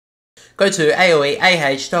go to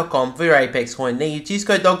aoeah.com for your Apex coin needs. Use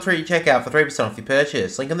code DOG3 at checkout for 3% off your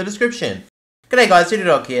purchase. Link in the description. G'day guys,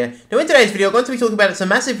 DYLIEDOG here. Now in today's video I'm going to be talking about some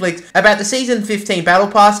massive leaks about the Season 15 Battle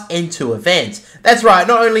Pass and 2 events. That's right,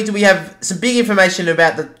 not only do we have some big information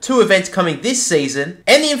about the 2 events coming this season,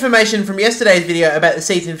 and the information from yesterday's video about the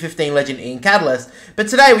Season 15 Legend in Catalyst, but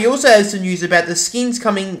today we also have some news about the skins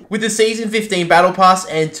coming with the Season 15 Battle Pass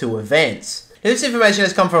and 2 events. Now, this information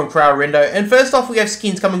has come from KralRindo, and first off we have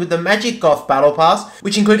skins coming with the Magic Goth Battle Pass,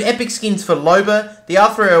 which include epic skins for Loba, the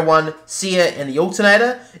R301, Seer, and the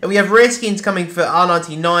Alternator, and we have rare skins coming for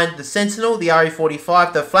R99, the Sentinel, the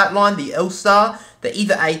RE45, the Flatline, the L-Star, the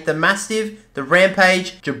Ether 8, the Mastiff, the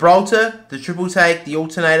Rampage, Gibraltar, the Triple Take, the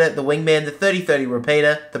Alternator, the Wingman, the 3030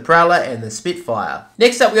 Repeater, the Prowler, and the Spitfire.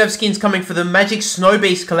 Next up we have skins coming for the Magic Snow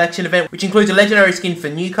Beast Collection event, which includes a legendary skin for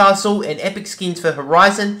Newcastle, and epic skins for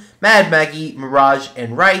Horizon, Mad Maggie, Mirage,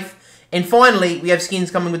 and Wraith. And finally, we have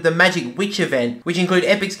skins coming with the Magic Witch event, which include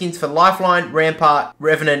epic skins for Lifeline, Rampart,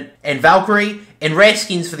 Revenant, and Valkyrie, and rare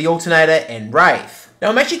skins for the Alternator and Wraith. Now,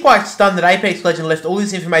 I'm actually quite stunned that Apex Legends left all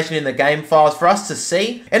this information in the game files for us to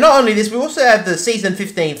see. And not only this, we also have the Season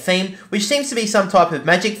 15 theme, which seems to be some type of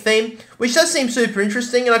magic theme, which does seem super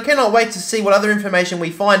interesting, and I cannot wait to see what other information we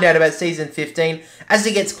find out about Season 15 as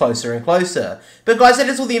it gets closer and closer. But guys, that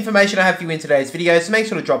is all the information I have for you in today's video, so make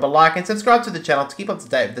sure to drop a like and subscribe to the channel to keep up to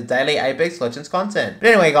date with the daily Apex Legends content. But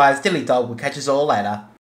anyway guys, DYLIEDOG will catch us all later.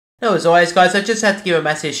 Now as always guys, I just had to give a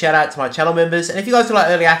massive shout out to my channel members, and if you guys would like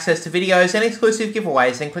early access to videos and exclusive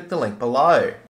giveaways, then click the link below.